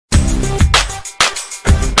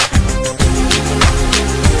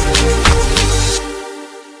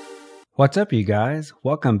What's up, you guys?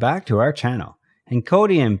 Welcome back to our channel. And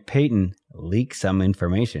Kody and Paedon leak some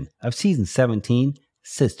information of Season 17,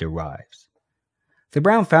 Sister Wives. The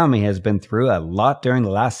Brown family has been through a lot during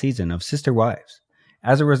the last season of Sister Wives.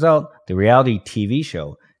 As a result, the reality TV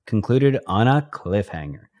show concluded on a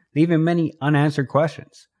cliffhanger, leaving many unanswered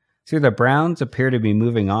questions. So the Browns appear to be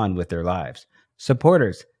moving on with their lives.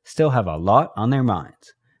 Supporters still have a lot on their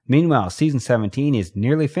minds. Meanwhile, Season 17 is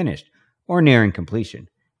nearly finished or nearing completion.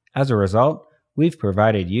 As a result, we've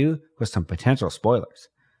provided you with some potential spoilers.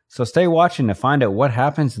 So stay watching to find out what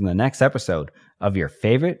happens in the next episode of your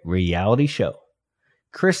favorite reality show.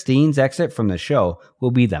 Christine's exit from the show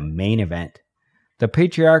will be the main event. The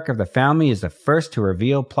patriarch of the family is the first to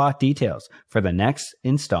reveal plot details for the next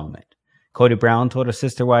installment. Kody Brown told a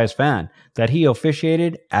Sister Wives fan that he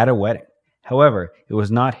officiated at a wedding. However, it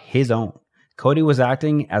was not his own. Kody was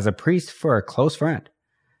acting as a priest for a close friend.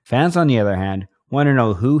 Fans, on the other hand, want to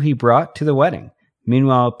know who he brought to the wedding.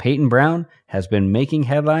 Meanwhile, Paedon Brown has been making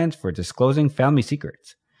headlines for disclosing family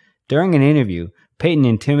secrets. During an interview, Paedon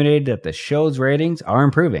intimated that the show's ratings are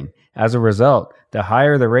improving. As a result, the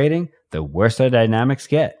higher the rating, the worse the dynamics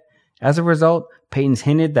get. As a result, Paedon's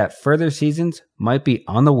hinted that further seasons might be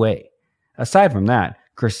on the way. Aside from that,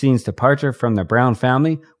 Christine's departure from the Brown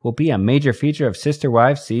family will be a major feature of Sister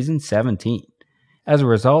Wives Season 17. As a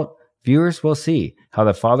result, viewers will see how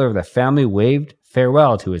the father of the family waved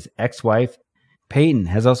farewell to his ex-wife. Paedon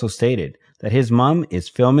has also stated that his mom is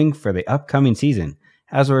filming for the upcoming season.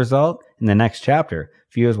 As a result, in the next chapter,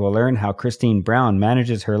 viewers will learn how Christine Brown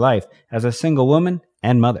manages her life as a single woman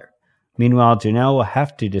and mother. Meanwhile, Janelle will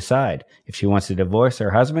have to decide if she wants to divorce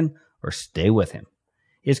her husband or stay with him.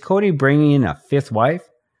 Is Kody bringing in a fifth wife?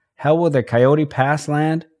 How will the Coyote Pass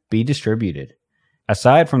land be distributed?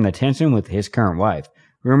 Aside from the tension with his current wife,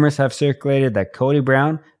 rumors have circulated that Kody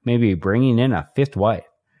Brown may be bringing in a fifth wife.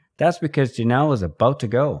 That's because Janelle is about to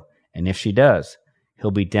go, and if she does, he'll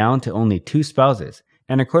be down to only 2 spouses.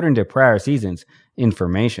 And according to prior seasons'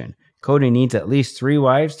 information, Kody needs at least 3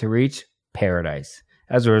 wives to reach paradise.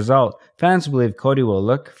 As a result, fans believe Kody will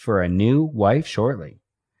look for a new wife shortly.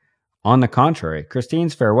 On the contrary,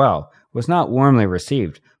 Christine's farewell was not warmly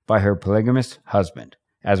received by her polygamous husband.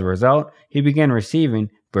 As a result, he began receiving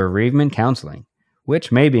bereavement counseling,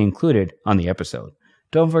 which may be included on the episode.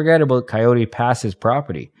 Don't forget about Coyote Pass's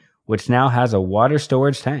property, which now has a water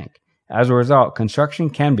storage tank. As a result, construction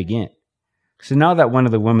can begin. So now that one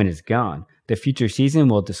of the women is gone, the future season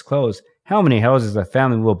will disclose how many houses the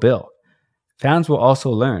family will build. Fans will also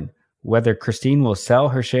learn whether Christine will sell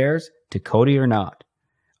her shares to Kody or not.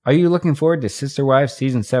 Are you looking forward to Sister Wives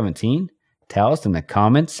Season 17? Tell us in the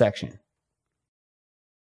comments section.